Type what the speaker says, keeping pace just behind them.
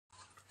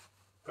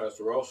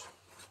Pastor Ross.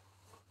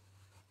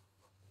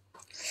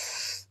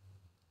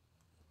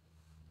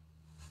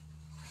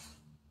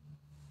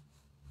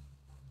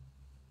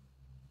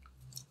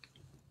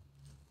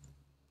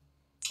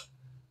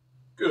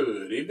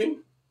 Good evening,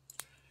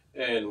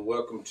 and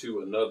welcome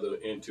to another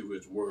Into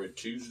His Word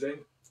Tuesday.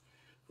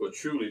 For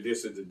truly,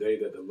 this is the day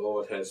that the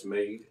Lord has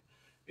made,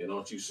 and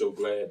aren't you so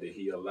glad that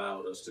He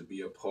allowed us to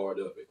be a part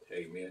of it?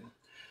 Amen.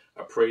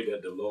 I pray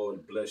that the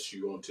Lord bless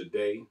you on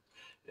today,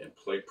 and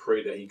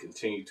pray that He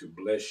continue to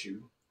bless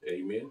you.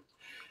 Amen.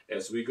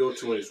 As we go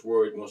to His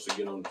Word once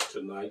again on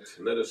tonight,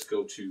 let us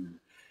go to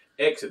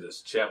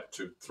Exodus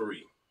chapter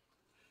 3.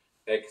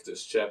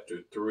 Exodus chapter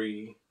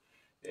 3.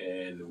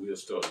 And we'll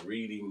start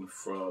reading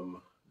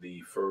from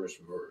the first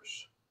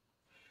verse.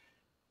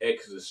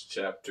 Exodus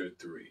chapter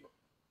 3.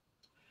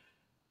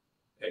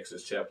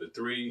 Exodus chapter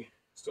 3,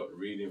 start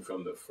reading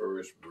from the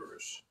first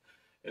verse.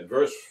 And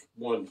verse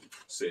 1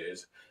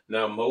 says,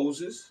 Now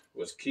Moses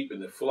was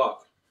keeping the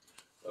flock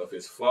of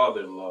his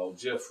father-in-law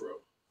Jethro,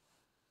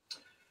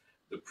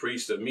 the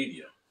priest of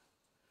Midian.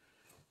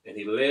 And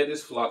he led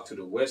his flock to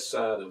the west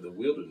side of the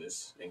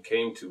wilderness and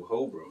came to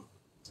Horeb,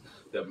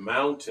 the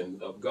mountain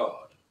of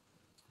God.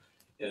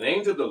 An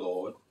angel of the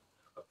Lord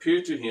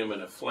appeared to him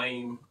in a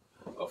flame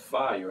of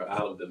fire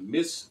out of the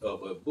midst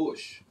of a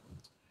bush.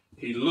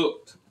 He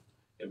looked,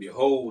 and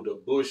behold, the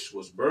bush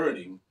was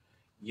burning,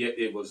 yet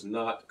it was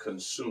not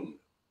consumed.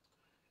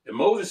 And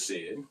Moses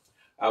said,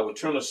 I will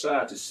turn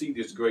aside to see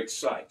this great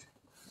sight,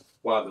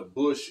 while the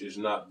bush is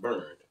not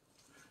burned.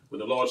 When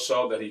the Lord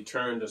saw that he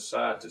turned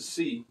aside to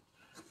see,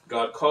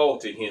 God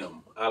called to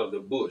him out of the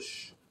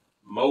bush,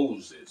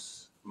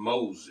 Moses,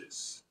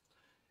 Moses.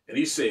 And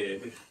he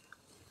said,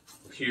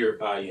 Here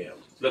I am.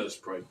 Let us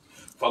pray.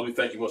 Father, we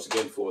thank you once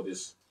again for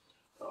this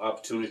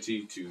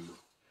opportunity to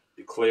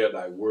declare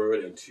thy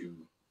word and to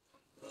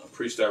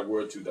preach thy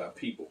word to thy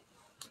people.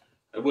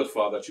 And would,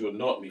 Father, that you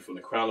anoint me from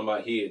the crown of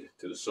my head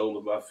to the sole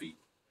of my feet.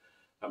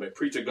 I may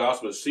preach a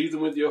gospel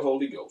seasoned with your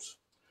Holy Ghost.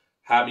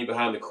 Hide me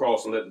behind the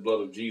cross and let the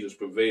blood of Jesus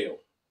prevail.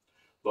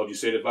 Lord, you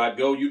said if I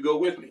go, you go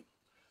with me.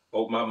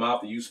 Open my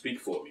mouth and you speak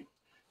for me.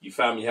 You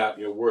found me out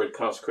in your word.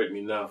 Consecrate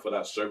me now for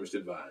thy service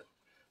divine.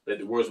 Let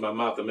the words of my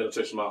mouth and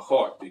meditation of my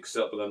heart be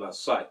acceptable in thy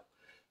sight.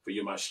 For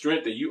you are my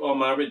strength and you are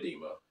my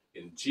redeemer.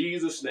 In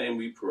Jesus' name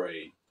we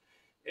pray.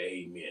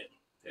 Amen.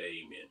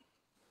 Amen.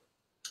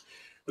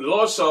 When the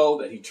Lord saw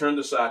that he turned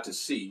aside to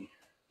see,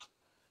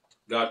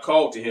 God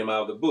called to him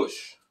out of the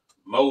bush,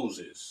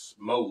 Moses,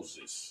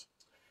 Moses.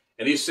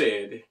 And he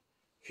said,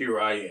 Here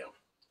I am.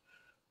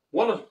 I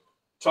want to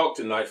talk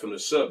tonight from the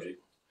subject,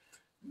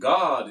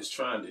 God is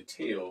trying to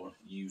tell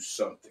you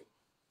something.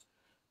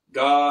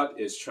 God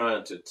is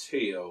trying to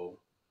tell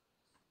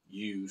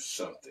you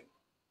something.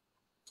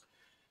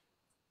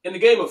 In the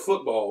game of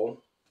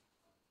football,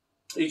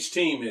 each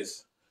team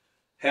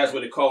has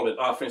what they call an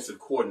offensive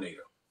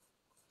coordinator.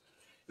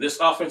 This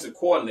offensive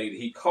coordinator,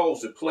 he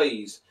calls the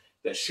plays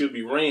that should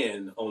be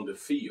ran on the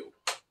field.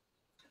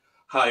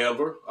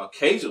 However,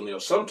 occasionally or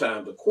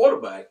sometimes the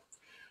quarterback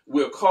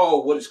will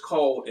call what is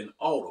called an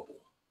audible.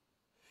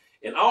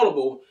 An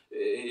audible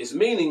is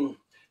meaning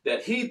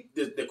that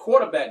the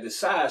quarterback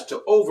decides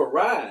to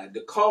override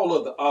the call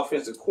of the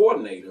offensive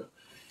coordinator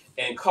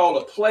and call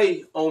a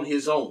play on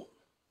his own.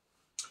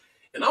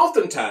 And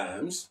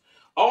oftentimes,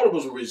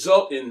 audibles will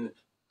result in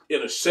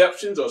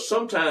interceptions or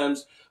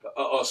sometimes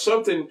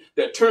something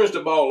that turns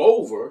the ball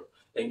over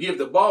and give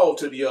the ball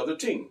to the other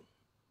team.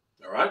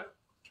 All right?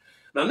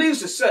 Now, needless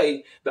to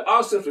say, the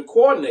offensive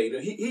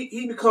coordinator,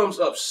 he becomes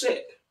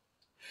upset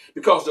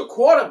because the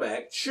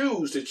quarterback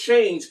chose to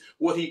change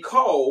what he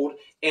called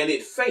and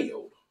it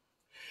failed.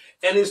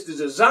 And it's the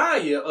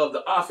desire of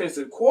the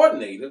offensive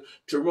coordinator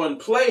to run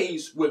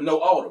plays with no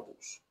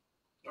audibles.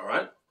 All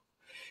right?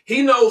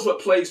 He knows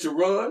what plays to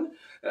run.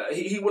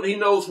 He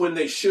knows when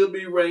they should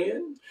be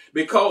ran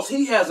because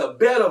he has a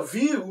better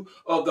view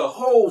of the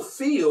whole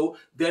field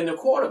than the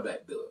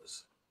quarterback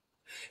does.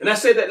 And I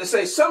say that to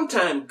say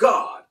sometimes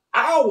God,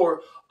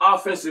 our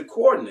offensive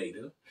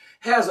coordinator,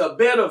 has a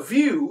better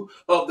view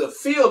of the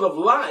field of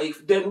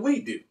life than we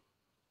do.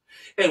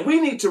 And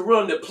we need to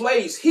run the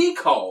plays he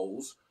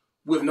calls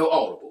with no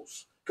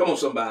audibles. Come on,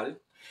 somebody.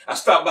 I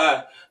stopped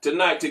by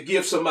tonight to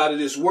give somebody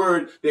this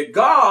word that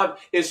God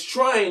is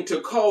trying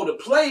to call the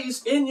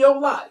plays in your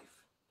life.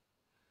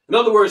 In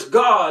other words,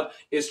 God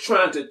is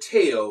trying to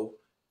tell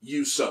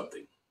you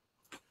something.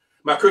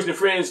 My Christian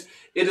friends,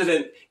 it is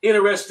an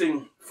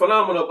interesting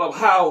phenomenon of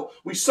how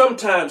we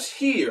sometimes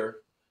hear,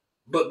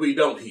 but we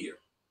don't hear.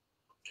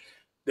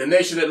 The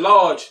nation at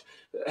large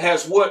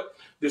has what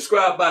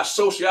described by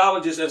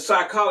sociologists and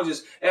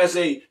psychologists as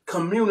a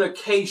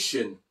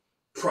communication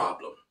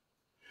problem.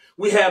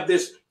 We have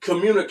this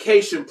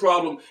communication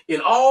problem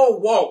in all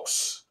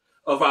walks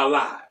of our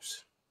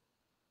lives.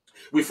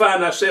 We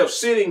find ourselves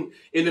sitting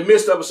in the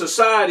midst of a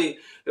society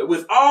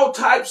with all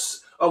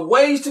types of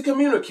ways to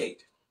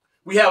communicate.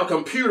 We have a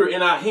computer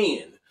in our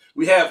hand.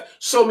 We have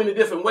so many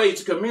different ways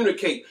to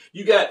communicate.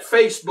 You got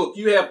Facebook,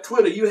 you have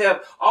Twitter, you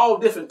have all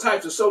different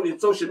types of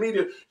social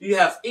media. You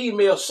have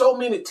email, so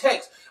many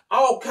texts,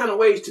 all kind of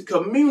ways to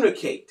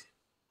communicate.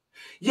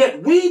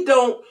 Yet we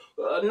don't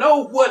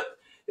know what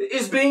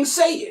is being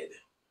said.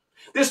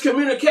 This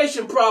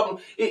communication problem,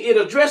 it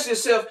addresses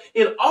itself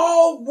in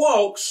all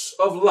walks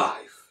of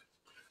life.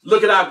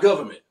 Look at our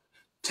government.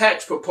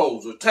 Tax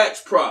proposals,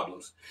 tax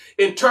problems,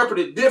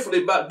 interpreted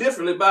differently by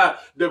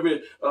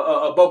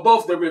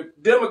both the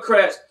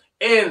Democrats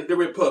and the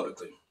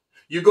Republicans.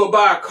 You go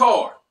buy a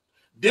car,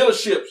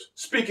 dealerships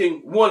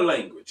speaking one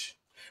language,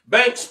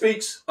 bank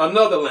speaks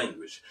another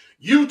language,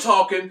 you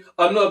talking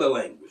another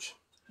language.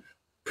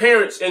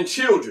 Parents and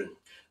children,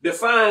 they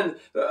find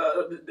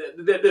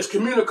that there's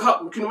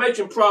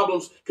communication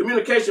problems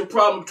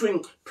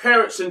between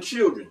parents and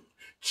children.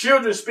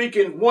 Children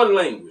speaking one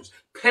language,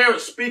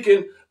 parents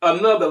speaking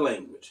another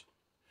language.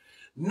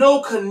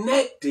 No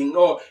connecting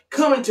or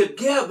coming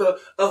together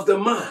of the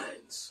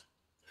minds.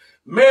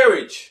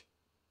 Marriage,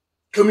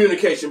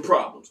 communication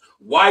problems.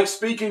 Wife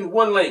speaking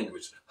one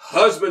language,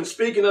 husband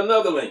speaking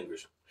another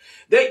language.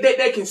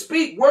 They can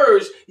speak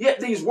words, yet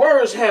these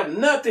words have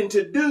nothing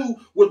to do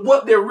with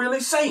what they're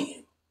really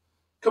saying.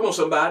 Come on,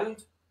 somebody.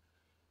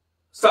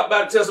 Stop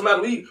by to tell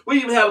somebody we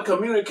even have a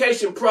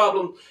communication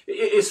problem.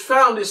 It's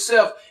found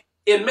itself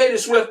and made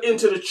itself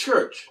into the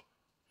church.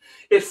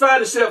 It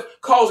finds itself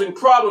causing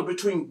problems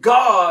between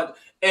God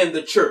and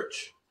the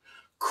church,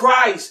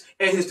 Christ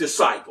and his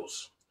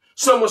disciples.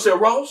 Someone said,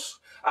 Ross,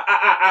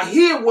 I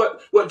hear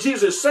what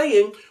Jesus is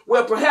saying.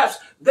 Well, perhaps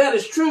that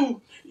is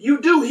true. You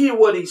do hear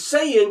what he's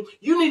saying.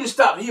 You need to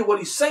stop hearing what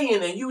he's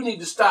saying, and you need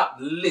to stop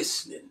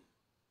listening.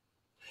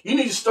 You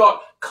need to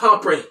start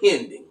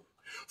comprehending.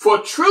 For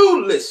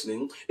true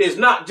listening is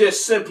not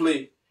just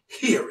simply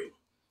hearing.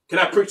 Can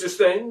I preach this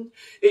thing?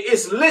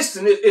 It's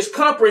listening, it's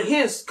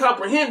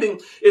comprehending,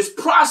 it's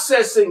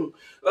processing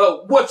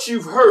what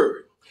you've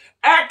heard,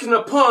 acting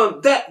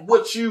upon that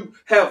what you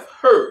have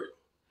heard.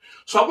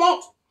 So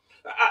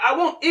I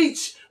want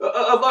each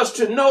of us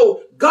to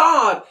know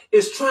God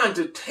is trying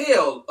to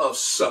tell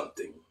us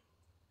something.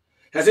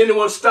 Has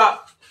anyone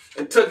stopped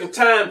and taken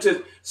time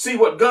to see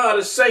what God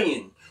is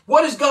saying?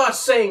 What is God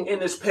saying in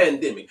this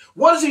pandemic?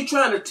 What is he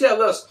trying to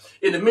tell us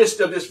in the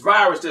midst of this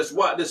virus that's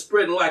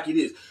spreading like it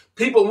is?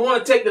 People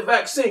want to take the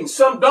vaccine.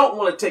 Some don't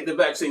want to take the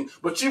vaccine,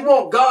 but you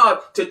want God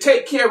to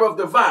take care of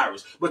the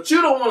virus. But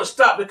you don't want to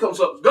stop because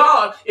of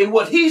God in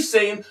what he's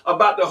saying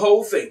about the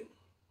whole thing.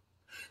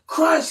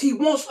 Christ, he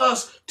wants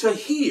us to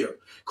hear.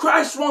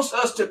 Christ wants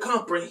us to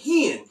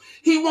comprehend.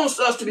 He wants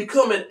us to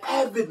become an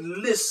avid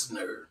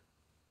listener.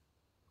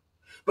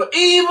 But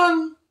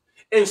even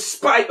in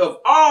spite of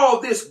all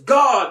this,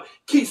 God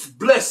keeps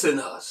blessing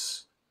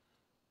us.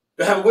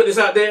 Do I have a witness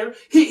out there?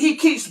 He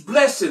keeps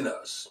blessing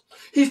us.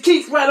 He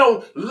keeps right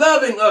on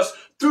loving us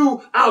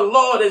through our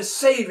Lord and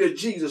Savior,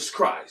 Jesus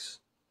Christ.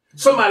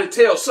 Somebody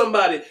tell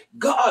somebody,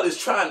 God is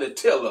trying to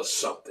tell us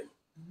something.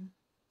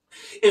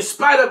 In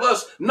spite of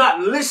us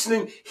not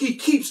listening, he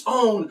keeps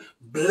on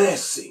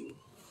blessing.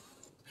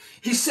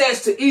 He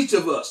says to each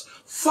of us,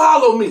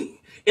 follow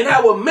me, and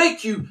I will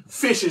make you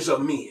fishers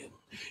of men.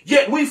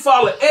 Yet we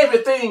follow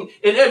everything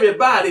and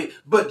everybody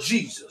but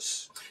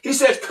Jesus. He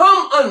says,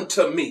 come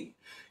unto me.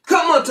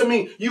 Come unto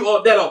me, you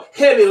all that are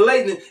heavy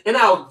laden, and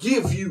I'll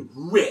give you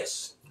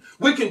rest.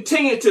 We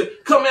continue to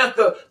come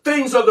after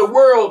things of the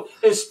world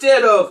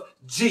instead of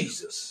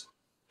Jesus.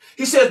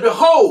 He says,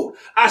 behold,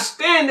 I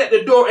stand at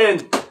the door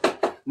and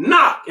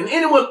knock, and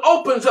anyone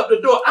opens up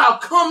the door, I'll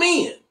come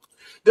in.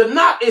 The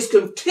knock is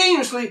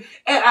continuously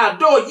at our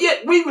door,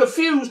 yet we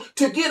refuse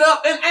to get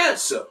up and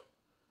answer.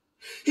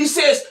 He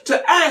says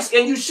to ask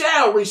and you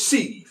shall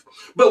receive,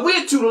 but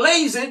we're too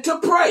lazy to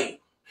pray.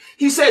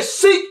 He says,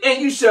 seek and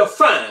you shall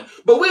find,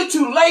 but we're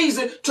too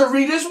lazy to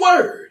read his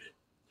word.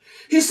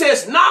 He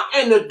says, knock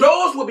and the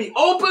doors will be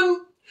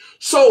open.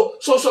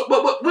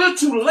 But we're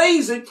too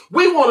lazy.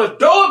 We want a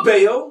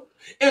doorbell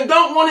and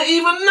don't want to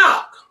even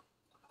knock.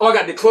 Oh, I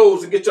got to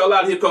close and get y'all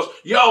out of here because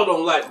y'all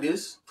don't like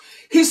this.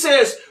 He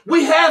says,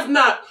 we have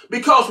not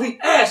because we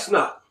ask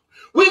not.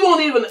 We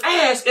won't even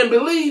ask and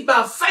believe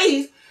by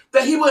faith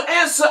that he will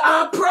answer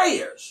our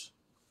prayers.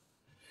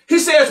 He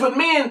says with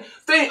men,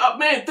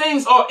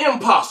 things are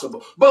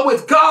impossible, but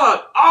with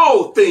God,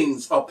 all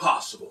things are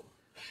possible.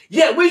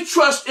 Yet we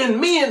trust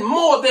in men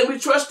more than we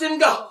trust in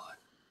God.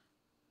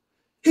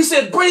 He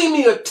said, bring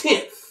me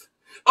 1/10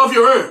 of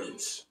your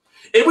earnings.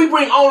 And we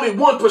bring only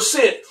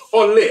 1%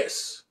 or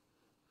less.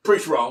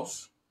 Preach,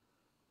 Ross.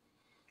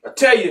 I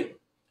tell you,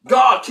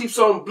 God keeps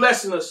on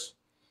blessing us.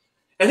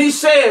 And he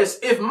says,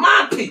 if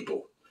my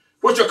people,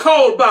 which are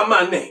called by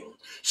my name,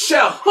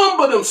 shall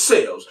humble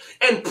themselves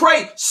and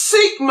pray,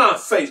 seek my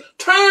face,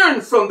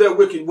 turn from their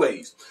wicked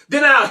ways,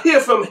 then I'll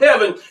hear from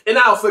heaven and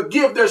I'll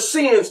forgive their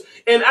sins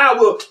and I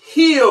will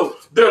heal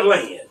their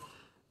land.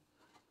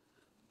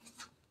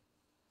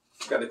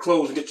 Got to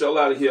close and get y'all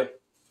out of here.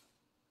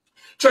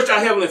 Church, our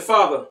Heavenly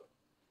Father,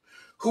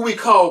 who we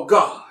call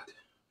God,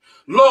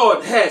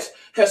 Lord, has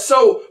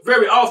so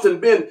very often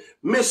been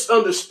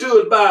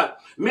misunderstood by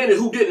many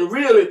who didn't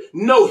really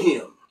know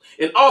him,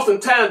 and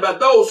oftentimes by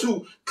those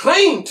who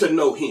claim to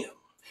know him,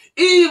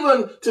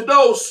 even to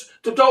those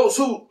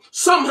who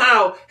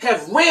somehow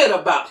have read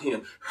about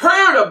him,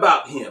 heard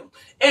about him,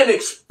 and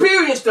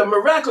experienced the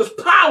miraculous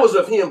powers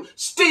of him,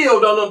 still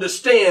don't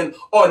understand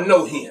or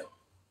know him.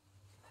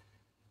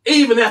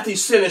 Even after he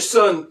sent his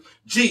son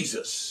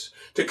Jesus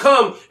to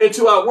come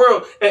into our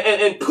world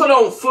and put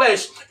on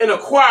flesh and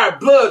acquire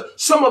blood,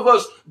 some of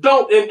us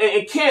don't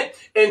and can't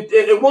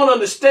and won't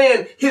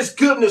understand his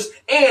goodness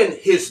and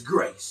his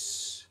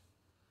grace.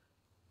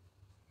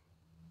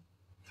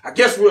 I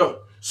guess we're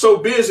so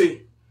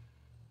busy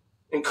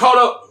and caught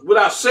up with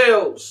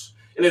ourselves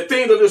and the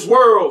things of this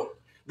world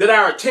that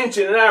our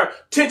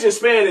attention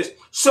span is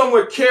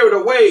somewhere carried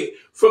away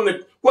from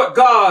what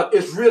God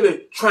is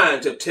really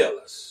trying to tell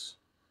us.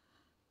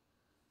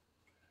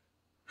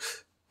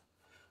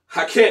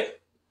 I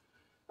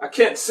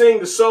can't sing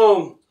the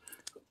song.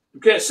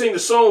 We can't sing the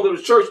song of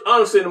the church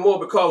honestly anymore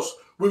because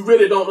we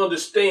really don't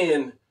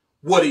understand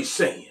what he's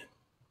saying.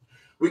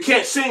 We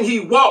can't sing he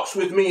walks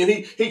with me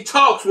and he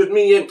talks with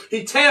me and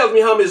he tells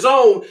me I'm his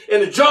own,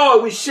 and the joy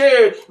we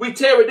shared, we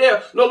tarry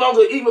there no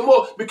longer even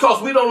more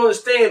because we don't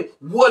understand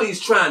what he's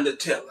trying to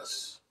tell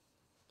us.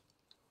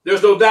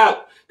 There's no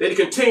doubt that he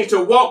continues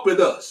to walk with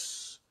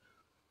us,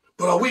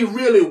 but are we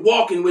really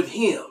walking with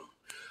him?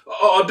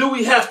 Or do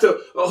we have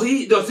to,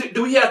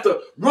 do we have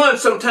to run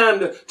sometime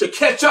to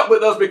catch up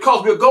with us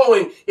because we're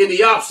going in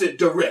the opposite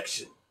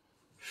direction?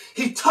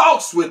 He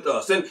talks with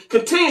us and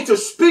continues to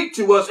speak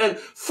to us and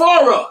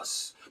for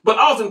us, but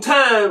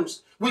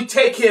oftentimes we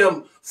take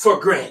him for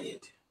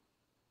granted.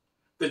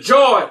 The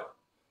joy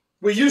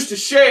we used to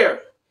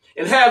share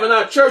and have in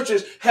our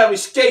churches have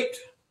escaped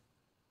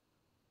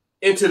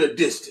into the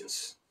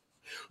distance.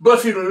 But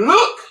if you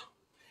look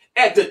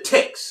at the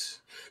text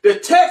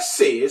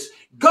says,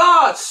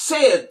 God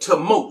said to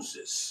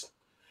Moses,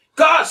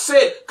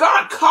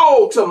 God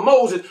called to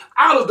Moses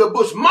out of the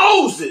bush,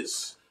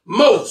 Moses.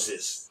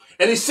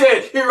 And he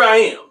said, here I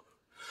am.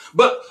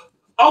 But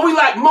are we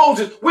like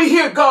Moses? We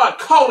hear God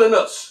calling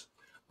us,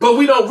 but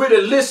we don't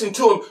really listen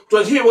to him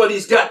to hear what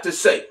he's got to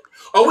say.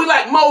 Are we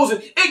like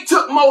Moses? It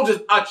took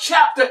Moses a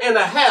chapter and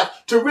a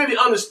half to really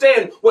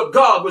understand what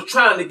God was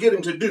trying to get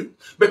him to do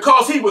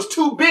because he was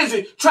too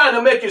busy trying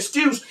to make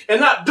excuse and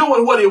not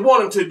doing what he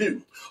wanted to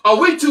do. Are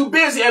we too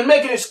busy and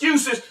making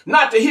excuses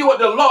not to hear what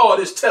the Lord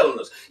is telling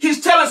us? He's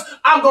telling us,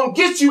 I'm going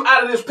to get you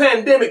out of this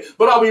pandemic,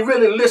 but are we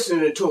really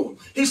listening to him?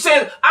 He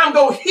said, I'm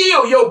going to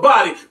heal your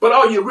body, but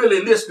are you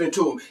really listening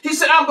to him? He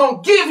said, I'm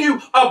going to give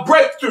you a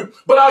breakthrough,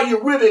 but are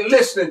you really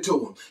listening to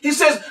him? He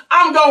says,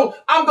 I'm going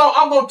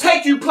to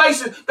take you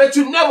places that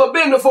you've never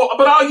been before,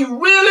 but are you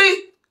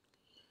really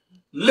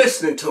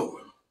listening to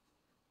him?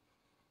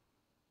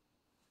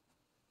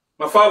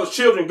 My Father's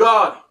children,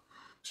 God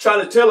is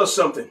trying to tell us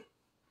something.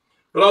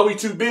 But are we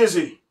too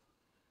busy?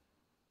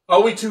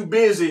 Are we too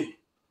busy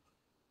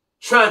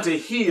trying to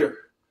hear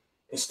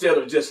instead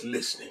of just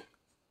listening?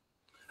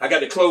 I got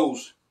to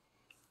close.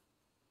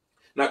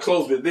 And I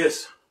close with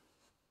this.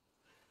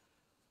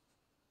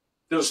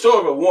 There's a story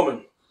of a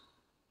woman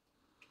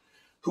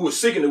who was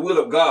seeking the will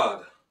of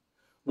God,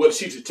 whether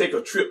she should take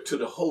a trip to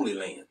the Holy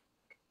Land.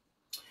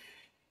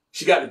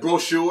 She got the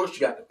brochure, she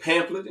got the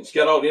pamphlet, and she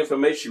got all the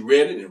information. She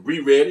read it and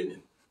reread it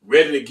and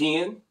read it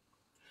again.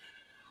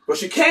 But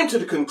she came to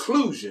the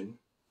conclusion,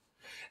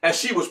 as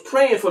she was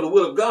praying for the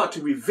will of God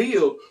to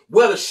reveal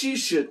whether she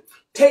should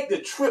take the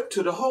trip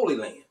to the Holy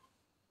Land.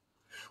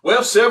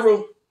 Well,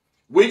 several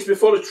weeks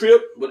before the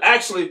trip would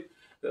actually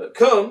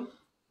come,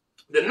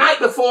 the night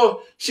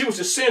before she was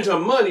to send her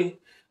money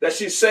that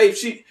she saved,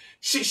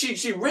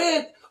 she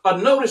read a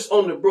notice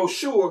on the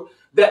brochure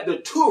that the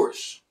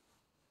tourists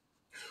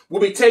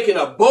will be taking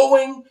a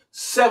Boeing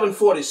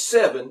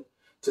 747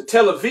 to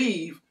Tel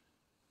Aviv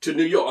to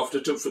New York,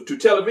 to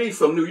Tel Aviv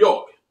from New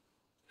York.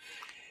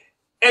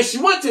 And she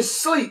went to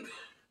sleep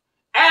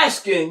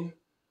asking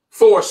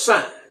for a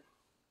sign.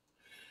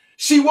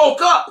 She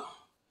woke up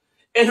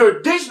and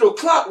her digital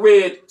clock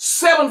read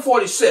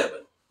 7:47.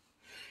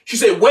 She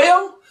said,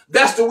 well,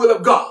 that's the will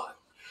of God.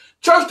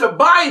 Church, the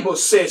Bible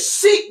says,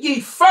 seek ye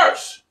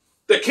first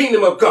the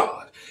kingdom of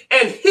God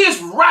and his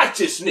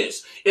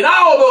righteousness, and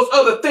all those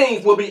other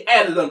things will be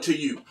added unto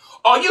you.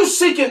 Are you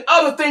seeking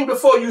other things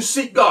before you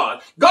seek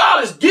God?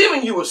 God is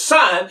giving you a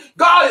sign.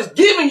 God is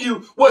giving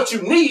you what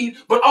you need,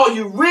 but are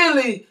you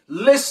really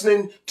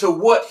listening to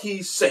what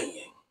he's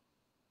saying?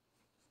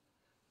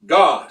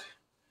 God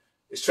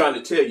is trying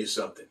to tell you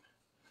something,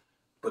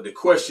 but the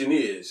question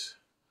is,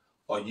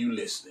 are you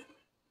listening?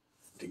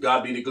 To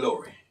God be the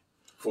glory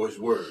for his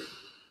word.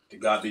 To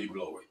God be the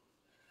glory.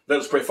 Let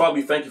us pray. Father,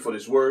 we thank you for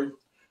this word.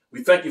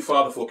 We thank you,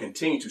 Father, for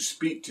continuing to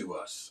speak to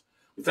us.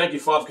 We thank you,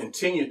 Father,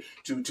 continue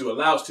to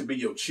allow us to be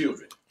your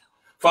children.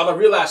 Father, I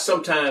realize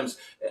sometimes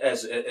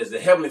as the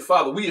Heavenly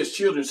Father, we as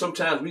children,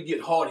 sometimes we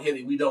get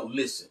hard-headed, we don't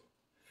listen.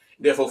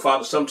 Therefore,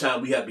 Father,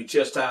 sometimes we have to be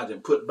chastised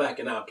and put back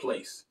in our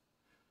place.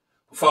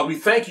 Father, we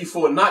thank you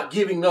for not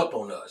giving up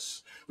on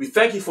us. We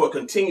thank you for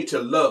continuing to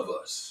love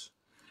us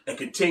and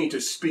continue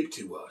to speak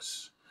to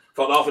us.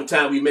 Because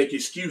oftentimes we make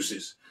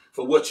excuses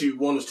for what you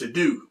want us to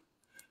do.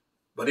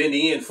 But in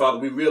the end, Father,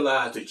 we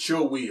realize that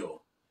your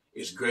will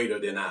is greater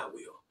than our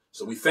will.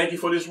 So we thank you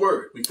for this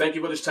word. We thank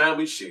you for this time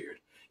we shared.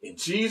 In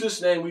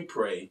Jesus' name we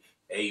pray.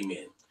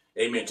 Amen.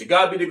 Amen. To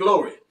God be the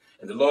glory.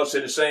 And the Lord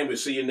said the same. We'll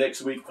see you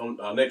next week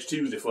on next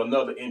Tuesday for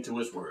another Into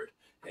His Word.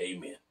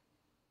 Amen.